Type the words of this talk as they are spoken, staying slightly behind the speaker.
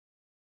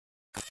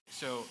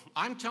So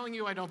I'm telling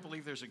you I don't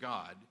believe there's a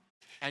God.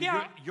 And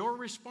your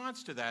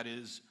response to that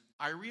is,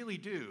 I really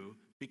do,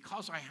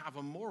 because I have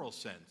a moral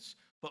sense.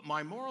 But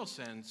my moral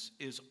sense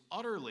is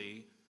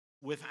utterly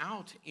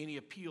without any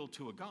appeal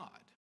to a God.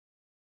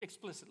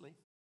 Explicitly.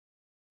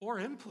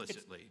 Or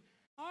implicitly.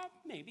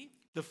 Maybe.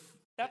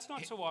 That's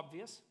not so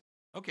obvious.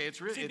 Okay,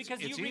 it's really because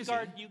it's you easy.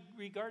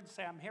 regard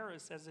Sam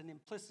Harris as an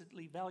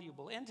implicitly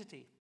valuable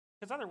entity,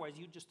 because otherwise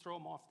you'd just throw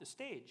him off the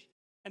stage.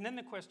 And then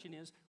the question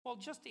is, well,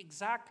 just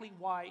exactly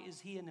why is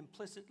he an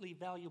implicitly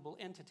valuable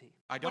entity?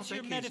 What's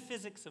your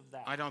metaphysics of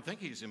that? I don't think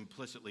he's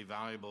implicitly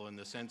valuable in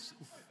the sense,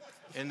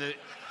 for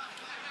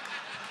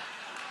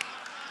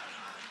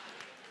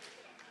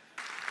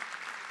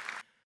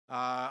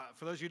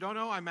those of you who don't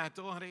know, I'm Matt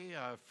Dillahunty.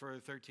 For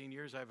 13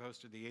 years, I've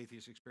hosted the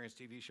Atheist Experience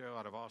TV show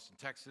out of Austin,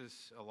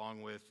 Texas,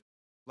 along with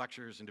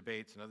lectures and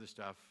debates and other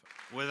stuff.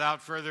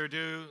 Without further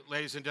ado,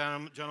 ladies and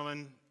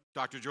gentlemen,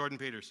 Dr. Jordan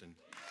Peterson.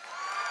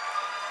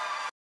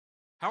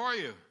 How are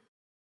you?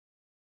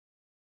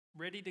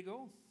 Ready to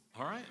go.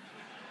 All right.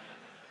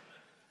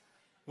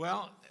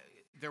 Well,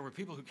 there were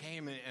people who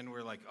came and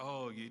were like,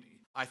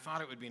 I thought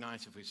it would be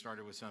nice if we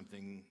started with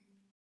something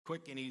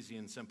quick and easy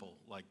and simple,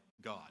 like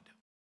God.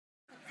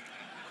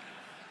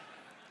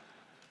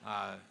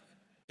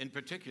 In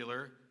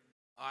particular,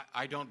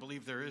 I don't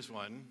believe there is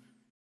one,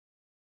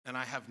 and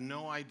I have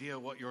no idea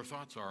what your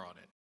thoughts are on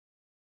it.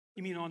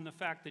 You mean on the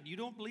fact that you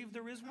don't believe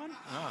there is one?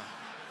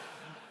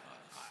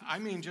 I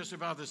mean just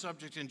about the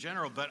subject in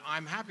general, but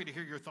I'm happy to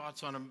hear your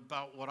thoughts on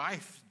about what I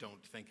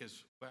don't think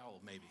as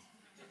well, maybe.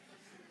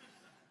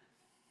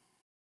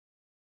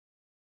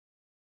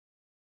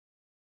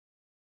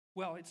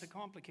 Well, it's a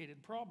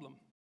complicated problem,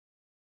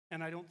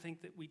 and I don't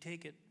think that we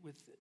take it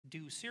with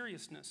due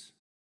seriousness.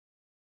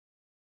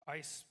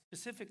 I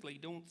specifically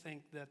don't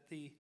think that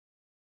the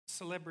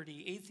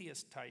celebrity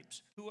atheist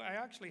types, who I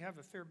actually have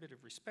a fair bit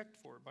of respect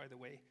for, by the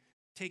way,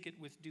 take it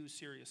with due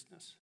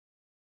seriousness.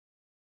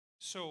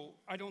 So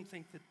I don't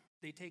think that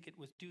they take it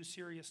with due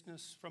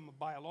seriousness from a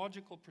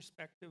biological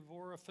perspective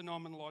or a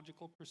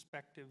phenomenological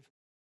perspective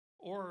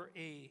or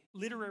a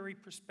literary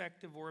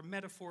perspective or a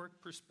metaphoric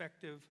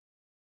perspective.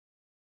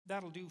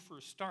 That'll do for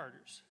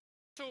starters.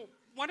 So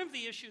one of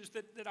the issues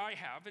that I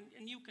have,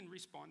 and you can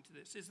respond to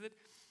this, is that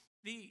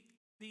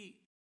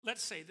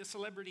let's say the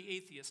celebrity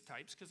atheist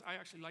types, because I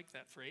actually like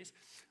that phrase,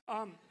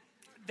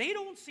 they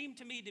don't seem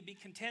to me to be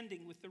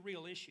contending with the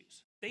real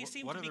issues. They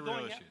seem to be going. What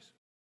are the real issues?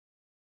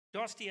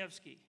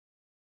 Dostoevsky,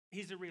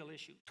 he's a real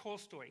issue.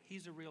 Tolstoy,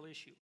 he's a real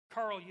issue.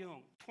 Carl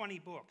Jung, 20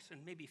 books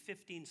and maybe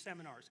 15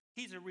 seminars,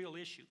 he's a real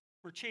issue.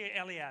 Mircea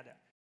Eliade.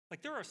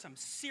 Like, there are some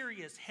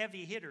serious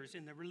heavy hitters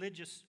in the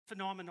religious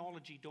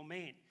phenomenology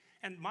domain.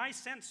 And my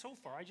sense so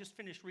far, I just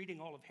finished reading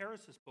all of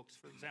Harris's books,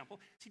 for example,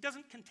 is he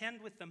doesn't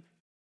contend with them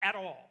at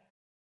all.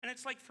 And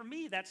it's like, for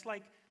me, that's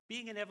like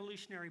being an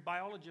evolutionary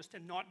biologist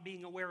and not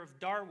being aware of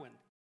Darwin.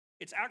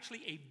 It's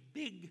actually a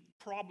big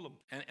problem.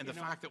 And the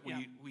fact that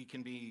we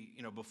can be,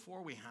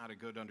 before we had a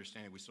good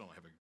understanding, we still don't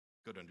have a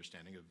good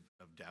understanding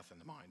of death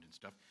and the mind and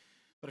stuff.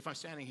 But if I'm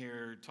standing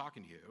here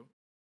talking to you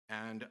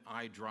and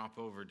I drop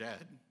over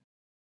dead,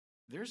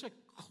 there's a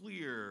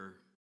clear,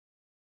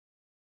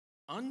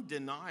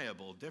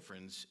 undeniable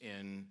difference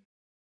in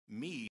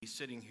me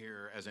sitting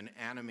here as an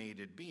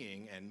animated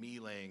being and me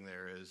laying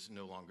there as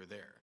no longer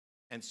there.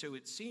 And so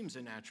it seems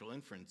a natural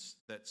inference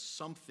that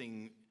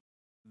something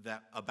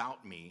that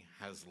about me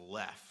has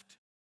left.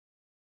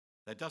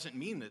 That doesn't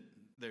mean that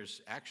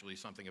there's actually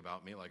something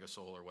about me, like a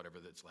soul or whatever,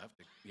 that's left.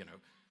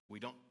 We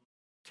don't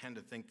tend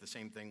to think the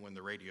same thing when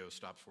the radio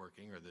stops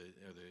working or the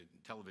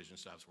television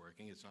stops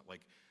working. It's not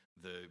like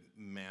the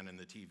man in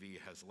the TV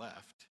has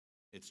left.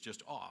 It's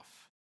just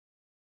off.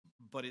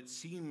 But it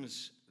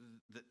seems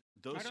that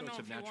those sorts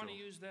of natural... I don't know if you want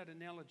to use that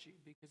analogy,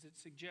 because it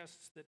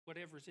suggests that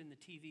whatever's in the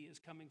TV is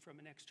coming from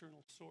an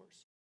external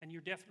source. And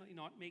you're definitely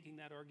not making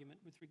that argument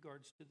with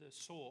regards to the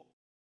soul.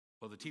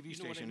 Well, the TV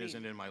station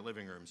isn't in my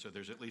living room, so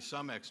there's at least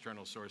some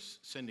external source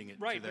sending it to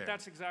there. Right, but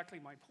that's exactly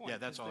my point. Yeah,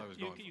 that's all I was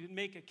going for. You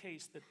make a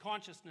case that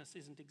consciousness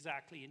isn't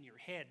exactly in your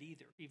head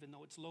either, even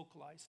though it's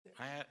localized there.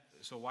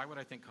 So why would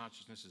I think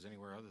consciousness is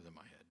anywhere other than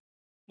my head?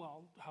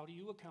 Well, how do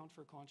you account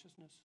for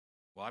consciousness?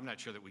 Well, I'm not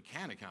sure that we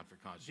can account for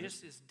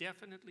consciousness. This is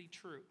definitely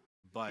true.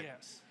 But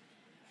yes.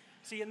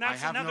 See, and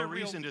that's I have no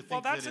reason to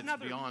think that it's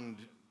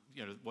beyond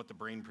what the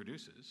brain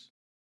produces.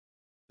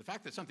 The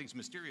fact that something's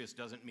mysterious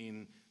doesn't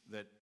mean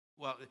that,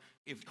 well,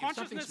 if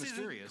something's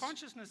mysterious...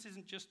 Consciousness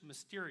isn't just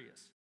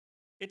mysterious.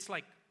 It's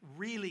like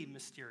really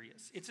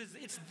mysterious.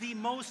 It's the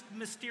most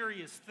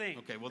mysterious thing.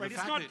 Okay, well, right?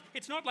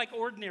 It's not like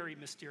ordinary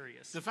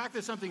mysterious. The fact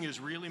that something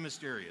is really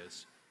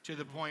mysterious to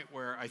the point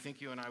where I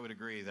think you and I would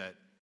agree that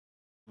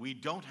we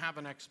don't have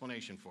an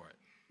explanation for it.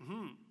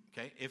 Mm-hmm.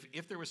 Okay,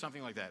 if there was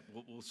something like that,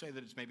 we'll say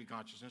that it's maybe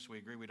consciousness. We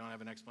agree we don't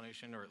have an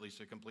explanation, or at least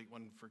a complete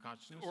one for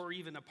consciousness? Or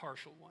even a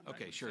partial one.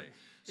 Okay, sure.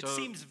 So, it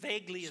seems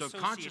vaguely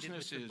associated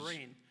with the brain. So consciousness is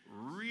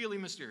really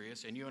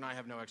mysterious, and you and I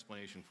have no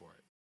explanation for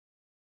it.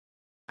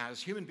 As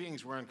human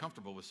beings, we're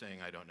uncomfortable with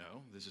saying, I don't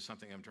know. This is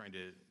something I'm trying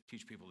to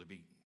teach people to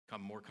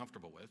become more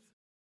comfortable with,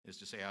 is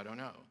to say, I don't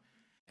know.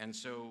 And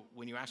so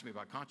when you ask me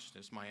about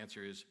consciousness, my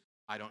answer is,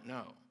 I don't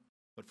know.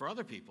 But for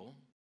other people,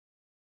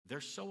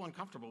 they're so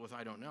uncomfortable with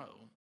I don't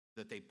know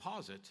that they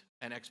posit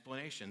an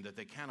explanation that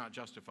they cannot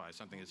justify.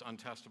 Something is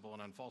untestable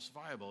and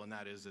unfalsifiable, and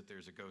that is that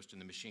there's a ghost in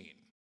the machine.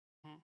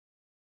 Hmm.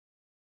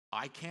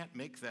 I can't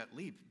make that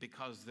leap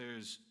because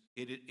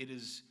it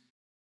is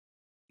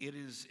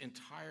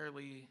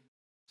entirely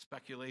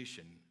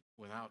speculation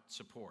without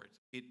support.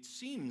 It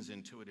seems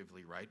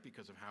intuitively right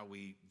because of how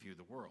we view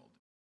the world.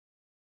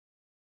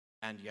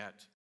 And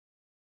yet,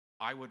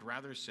 I would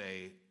rather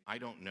say, I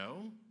don't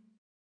know,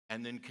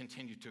 and then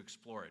continue to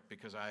explore it,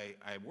 because I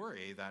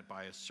worry that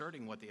by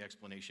asserting what the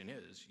explanation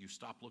is, you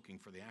stop looking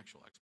for the actual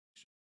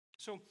explanation.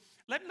 So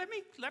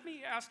let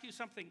me ask you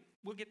something.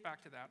 We'll get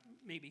back to that,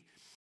 maybe.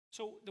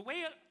 So the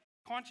way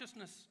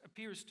consciousness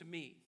appears to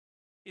me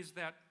is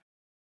that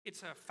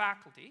it's a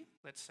faculty,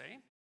 let's say,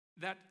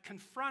 that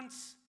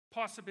confronts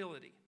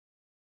possibility.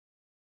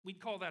 We'd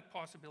call that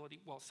possibility,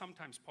 well,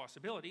 sometimes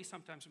possibility,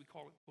 sometimes we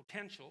call it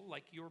potential,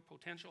 like your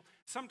potential.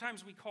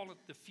 Sometimes we call it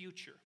the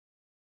future.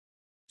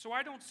 So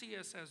I don't see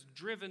us as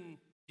driven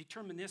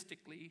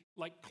deterministically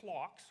like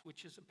clocks,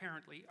 which is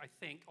apparently, I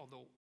think,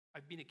 although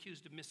I've been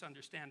accused of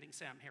misunderstanding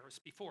Sam Harris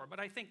before, but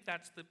I think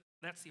that's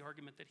the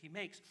argument that he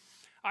makes.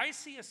 I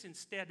see us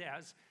instead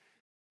as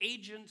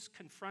agents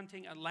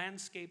confronting a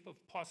landscape of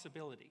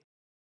possibility.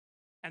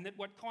 And that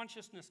what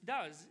consciousness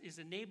does is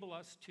enable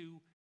us to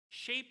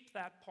shape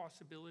that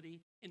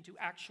possibility into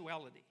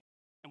actuality.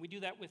 And we do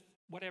that with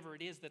whatever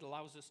it is that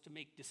allows us to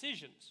make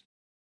decisions.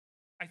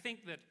 I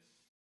think that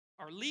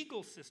our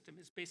legal system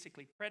is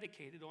basically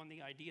predicated on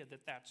the idea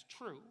that that's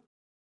true.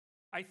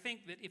 I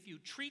think that if you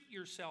treat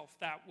yourself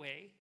that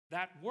way,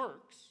 that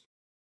works.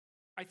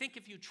 I think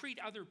if you treat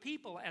other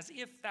people as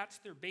if that's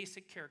their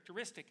basic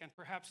characteristic and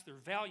perhaps their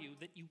value,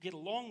 that you get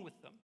along with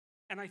them.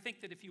 And I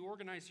think that if you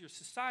organize your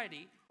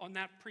society on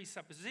that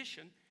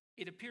presupposition,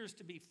 it appears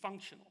to be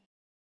functional.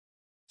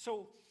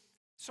 So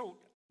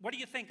what do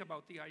you think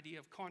about the idea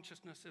of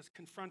consciousness as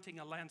confronting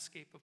a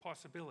landscape of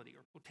possibility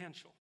or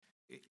potential?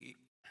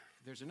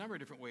 There's a number of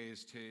different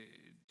ways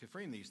to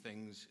frame these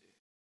things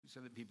so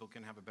that people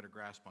can have a better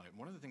grasp on it.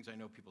 One of the things I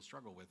know people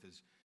struggle with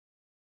is,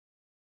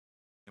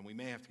 and we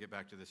may have to get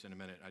back to this in a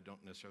minute, I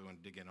don't necessarily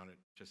want to dig in on it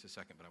just a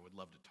second, but I would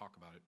love to talk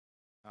about it.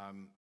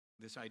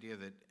 This idea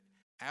that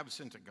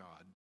absent a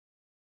God,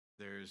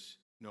 there's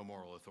no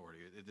moral authority.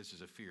 This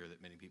is a fear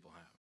that many people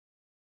have.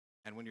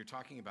 And when you're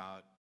talking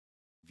about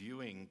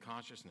viewing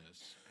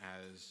consciousness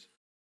as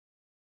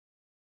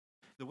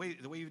the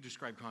way you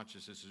describe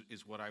consciousness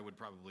is what I would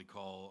probably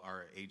call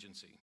our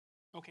agency.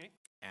 Okay.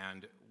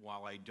 And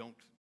while I don't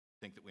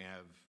think that we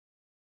have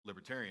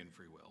libertarian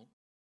free will,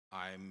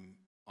 I'm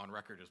on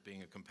record as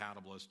being a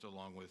compatibilist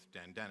along with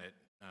Dan Dennett.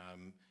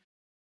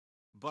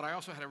 But I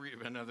also had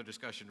another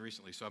discussion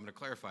recently, so I'm going to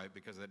clarify it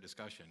because of that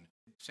discussion.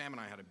 Sam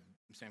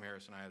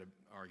Harris and I had an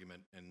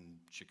argument in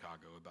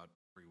Chicago about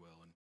free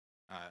will, and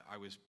I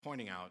was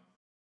pointing out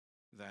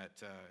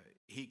that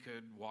he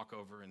could walk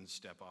over and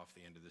step off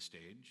the end of the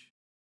stage,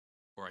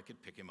 or I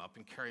could pick him up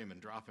and carry him and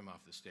drop him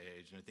off the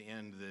stage, and at the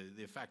end,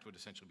 the effect would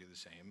essentially be the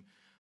same.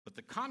 But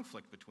the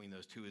conflict between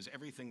those two is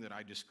everything that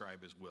I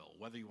describe as will.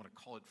 Whether you want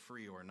to call it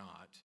free or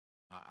not,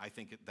 I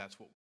think that's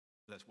what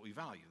we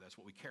value. That's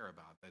what we care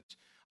about.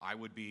 I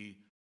would be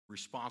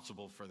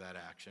responsible for that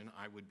action.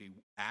 I would be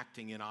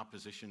acting in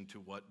opposition to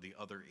what the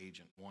other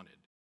agent wanted.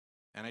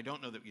 And I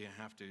don't know that you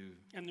have to...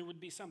 And there would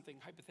be something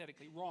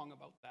hypothetically wrong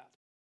about that.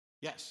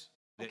 Yes.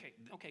 Okay,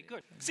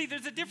 good. See,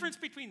 there's a difference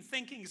between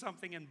thinking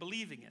something and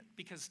believing it,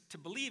 because to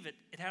believe it,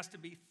 it has to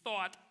be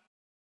thought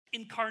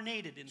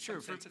incarnated in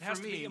some sense. It has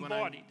to be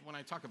embodied. When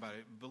I talk about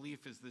it,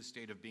 belief is the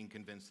state of being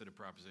convinced that a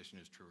proposition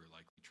is true or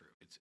likely true.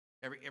 It's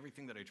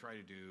everything that I try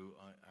to do,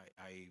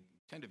 I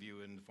tend to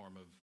view in the form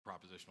of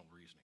propositional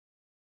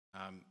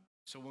reasoning.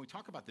 So when we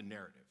talk about the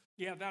narrative...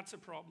 Yeah, that's a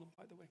problem,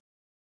 by the way.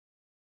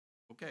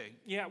 Okay.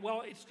 Yeah,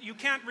 well, you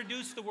can't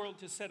reduce the world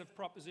to a set of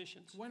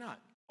propositions. Why not?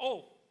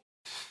 Oh.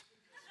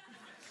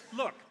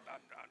 Look.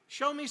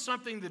 Show me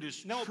something that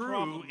is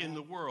true in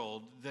the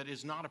world that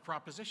is not a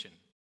proposition.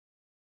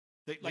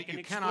 Like an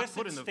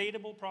explicit,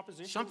 stateable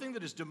proposition? Something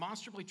that is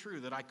demonstrably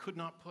true that I could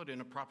not put in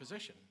a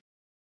proposition.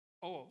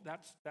 Oh,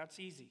 that's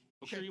easy.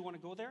 Okay. Sure you want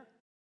to go there?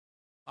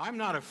 I'm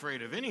not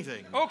afraid of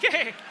anything.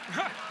 Okay.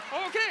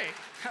 Okay.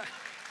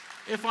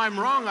 If I'm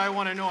wrong, I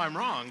want to know I'm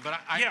wrong. But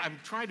I'm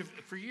trying to,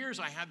 for years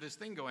I had this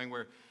thing going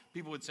where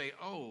people would say,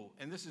 oh,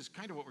 and this is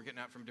kind of what we're getting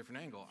at from a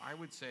different angle. I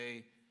would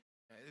say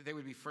they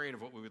would be afraid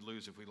of what we would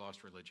lose if we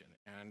lost religion.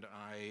 And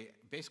I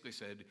basically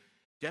said,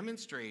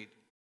 demonstrate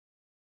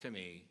to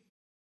me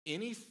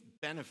any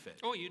benefit.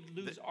 Oh, you'd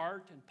lose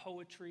art and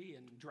poetry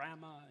and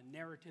drama and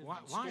narrative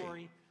and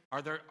story.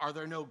 Are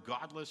there no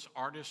godless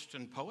artists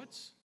and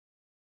poets?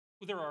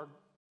 Well, there are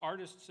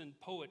artists and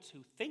poets who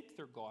think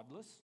they're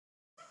godless.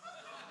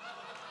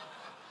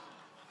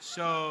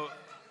 So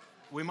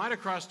we might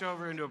have crossed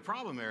over into a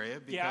problem area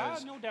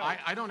because no doubt.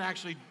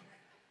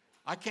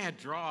 I can't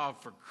draw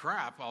for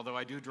crap, although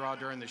I do draw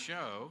during the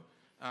show.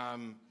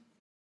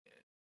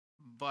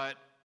 But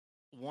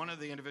one of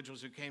the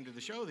individuals who came to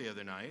the show the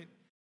other night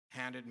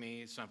handed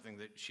me something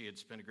that she had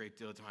spent a great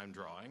deal of time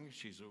drawing.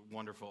 She's a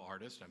wonderful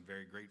artist. I'm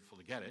very grateful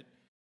to get it.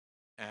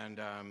 And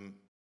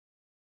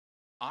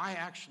I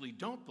actually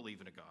don't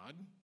believe in a God,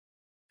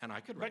 and I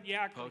could write But you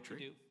act poetry.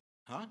 like you do.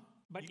 Huh?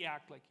 But you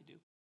act like you do.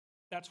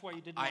 That's why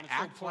you didn't I want to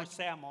throw act poor like-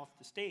 Sam off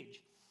the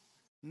stage.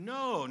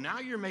 No, now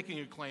you're making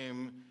a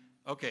claim.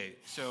 Okay,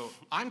 so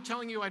I'm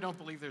telling you I don't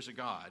believe there's a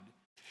God.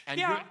 And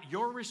Yeah.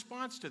 your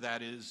response to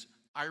that is,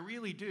 I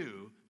really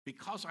do,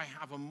 because I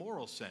have a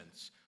moral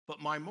sense. But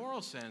my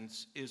moral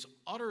sense is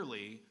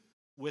utterly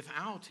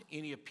without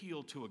any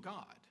appeal to a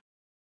God,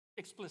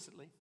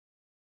 Explicitly.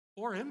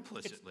 or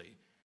implicitly.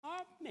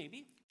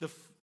 Maybe. The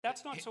f-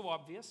 That's not so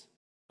obvious.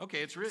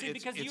 okay, it's really See,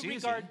 because it's you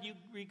easy.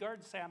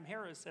 regard Sam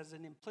Harris as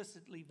an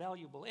implicitly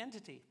valuable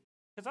entity.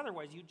 Because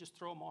otherwise you'd just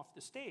throw him off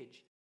the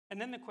stage. And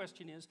then the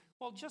question is,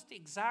 well, just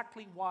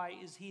exactly why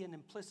is he an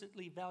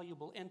implicitly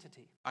valuable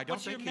entity? I don't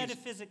What's your think he's-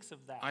 metaphysics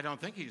of that? I don't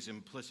think he's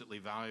implicitly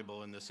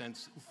valuable in the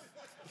sense,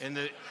 in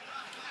the.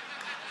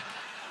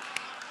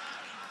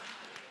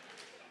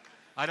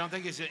 I don't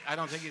think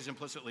he's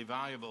implicitly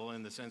valuable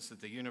in the sense that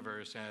the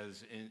universe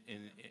has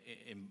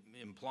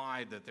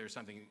implied that there's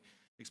something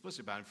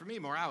explicit about it. For me,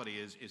 morality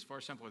is far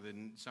simpler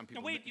than some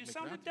people. Now wait, you make it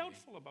sounded out to be.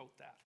 doubtful about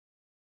that.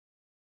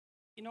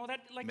 You know that,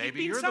 like Maybe you've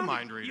been you're the sounding-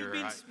 mind reader. You've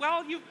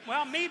been,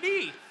 well,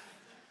 maybe.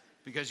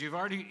 Because you've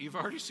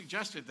already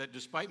suggested that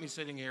despite me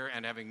sitting here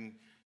and having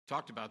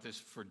talked about this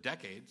for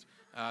decades,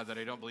 that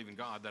I don't believe in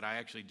God, that I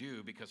actually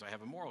do because I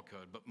have a moral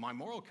code. But my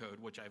moral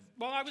code, which I've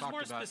Well, I was talked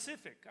more about,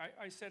 specific.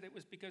 I said it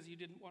was because you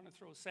didn't want to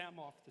throw Sam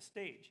off the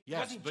stage. It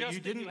yes, wasn't but just you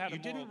that didn't. had a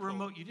You didn't moral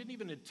code. You didn't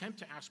even attempt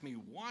to ask me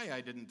why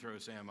I didn't throw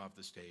Sam off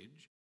the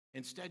stage.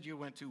 Instead, you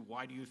went to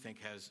why do you think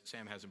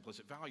Sam has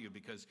implicit value?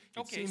 Because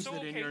it seems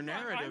that in your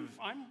narrative,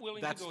 I'm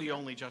willing that's to go the there.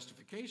 only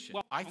justification.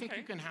 Well, I think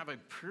okay. you can have a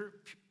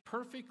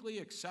perfectly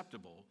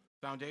acceptable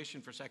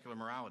foundation for secular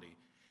morality,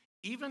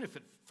 even if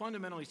it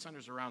fundamentally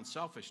centers around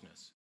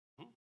selfishness.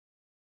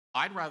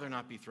 I'd rather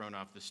not be thrown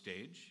off the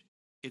stage.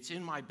 It's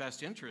in my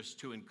best interest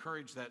to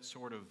encourage that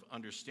sort of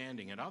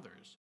understanding in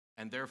others,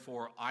 and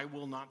therefore I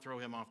will not throw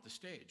him off the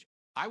stage.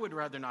 I would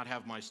rather not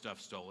have my stuff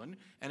stolen,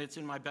 and it's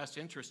in my best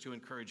interest to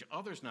encourage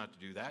others not to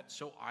do that,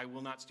 so I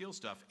will not steal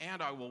stuff,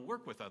 and I will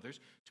work with others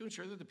to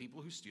ensure that the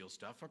people who steal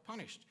stuff are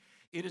punished.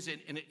 It is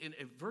in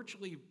a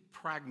virtually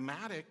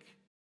pragmatic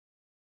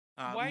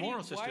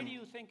moral system. Why do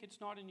you think it's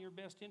not in your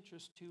best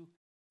interest to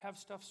have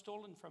stuff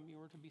stolen from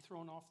you or to be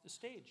thrown off the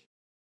stage?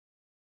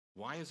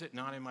 Why is it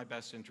not in my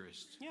best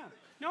interest? Yeah.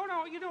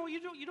 No, you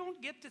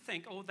don't get to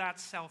think, oh,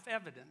 that's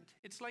self-evident.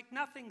 It's like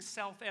nothing's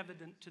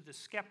self-evident to the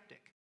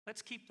skeptic.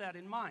 Let's keep that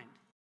in mind.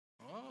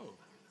 Oh.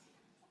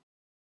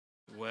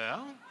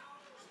 Well,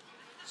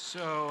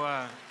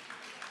 so...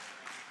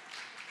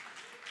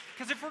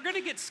 Because if we're going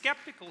to get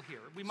skeptical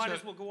here, we might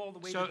as well go all the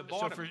way to the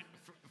bottom.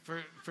 So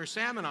for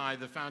Sam and I,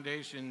 the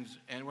foundations,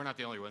 and we're not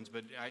the only ones,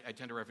 but I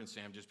tend to reference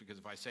Sam just because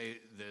if I say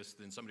this,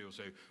 then somebody will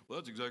say, well,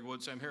 that's exactly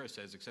what Sam Harris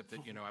says, except that,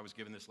 I was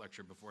given this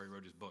lecture before he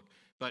wrote his book.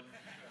 But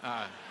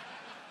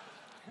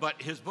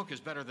his book is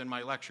better than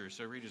my lecture,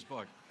 so read his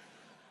book.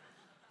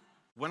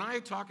 When I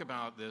talk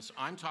about this,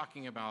 I'm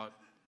talking about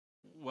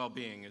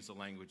well-being is the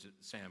language that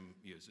Sam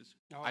uses.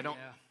 Oh, I don't.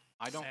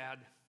 Sad.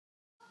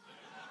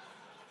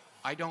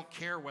 I don't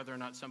care whether or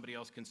not somebody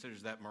else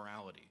considers that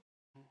morality.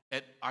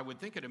 I would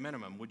think at a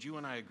minimum, would you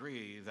and I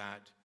agree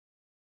that...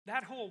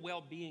 That whole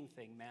well-being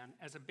thing, man,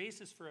 as a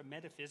basis for a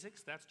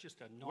metaphysics, that's just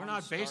a non-starter. We're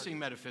not basing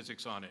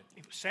metaphysics on it.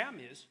 Sam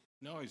is.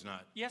 No, he's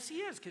not. Yes, he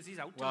is, because he's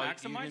out to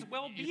maximize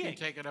well-being. You can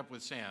take it up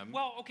with Sam.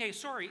 Well, okay,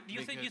 sorry. Do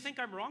you think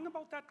I'm wrong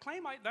about that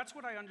claim? That's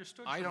what I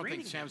understood from I don't reading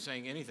think Sam's him.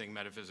 saying anything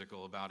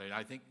metaphysical about it.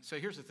 I think... So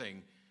here's the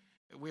thing.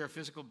 We are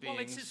physical beings...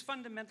 Well, it's his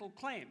fundamental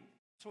claim.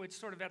 So it's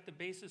sort of at the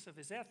basis of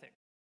his ethic.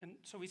 And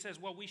so he says,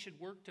 well, we should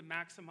work to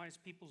maximize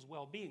people's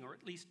well-being, or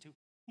at least to...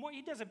 Well,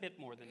 he does a bit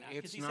more than that,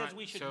 because he says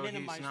we should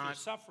minimize their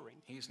suffering.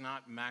 He's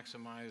not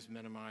maximize,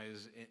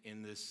 minimize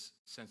in this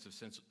sense of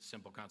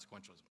simple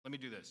consequentialism. Let me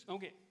do this.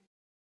 Okay.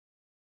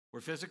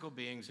 We're physical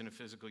beings in a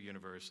physical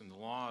universe, and the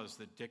laws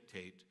that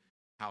dictate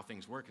how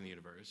things work in the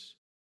universe,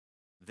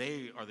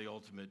 they are the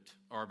ultimate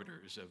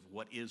arbiters of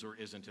what is or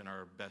isn't in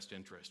our best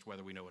interest,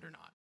 whether we know it or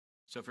not.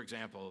 So, for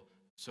example,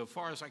 so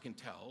far as I can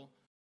tell...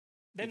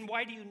 Then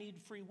why do you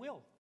need free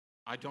will?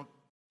 I don't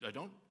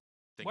think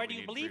Why we do you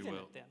need believe free in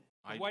will. it then?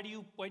 Why do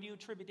you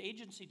attribute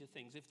agency to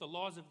things if the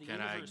laws of the Can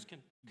universe I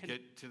can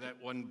get to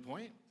that one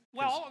point?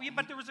 Well, yeah,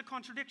 but there was a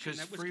contradiction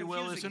that was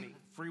confusing me.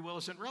 Free will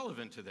isn't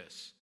relevant to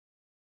this.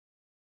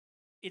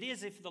 It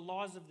is if the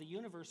laws of the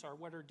universe are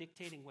what are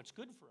dictating what's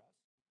good for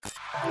us.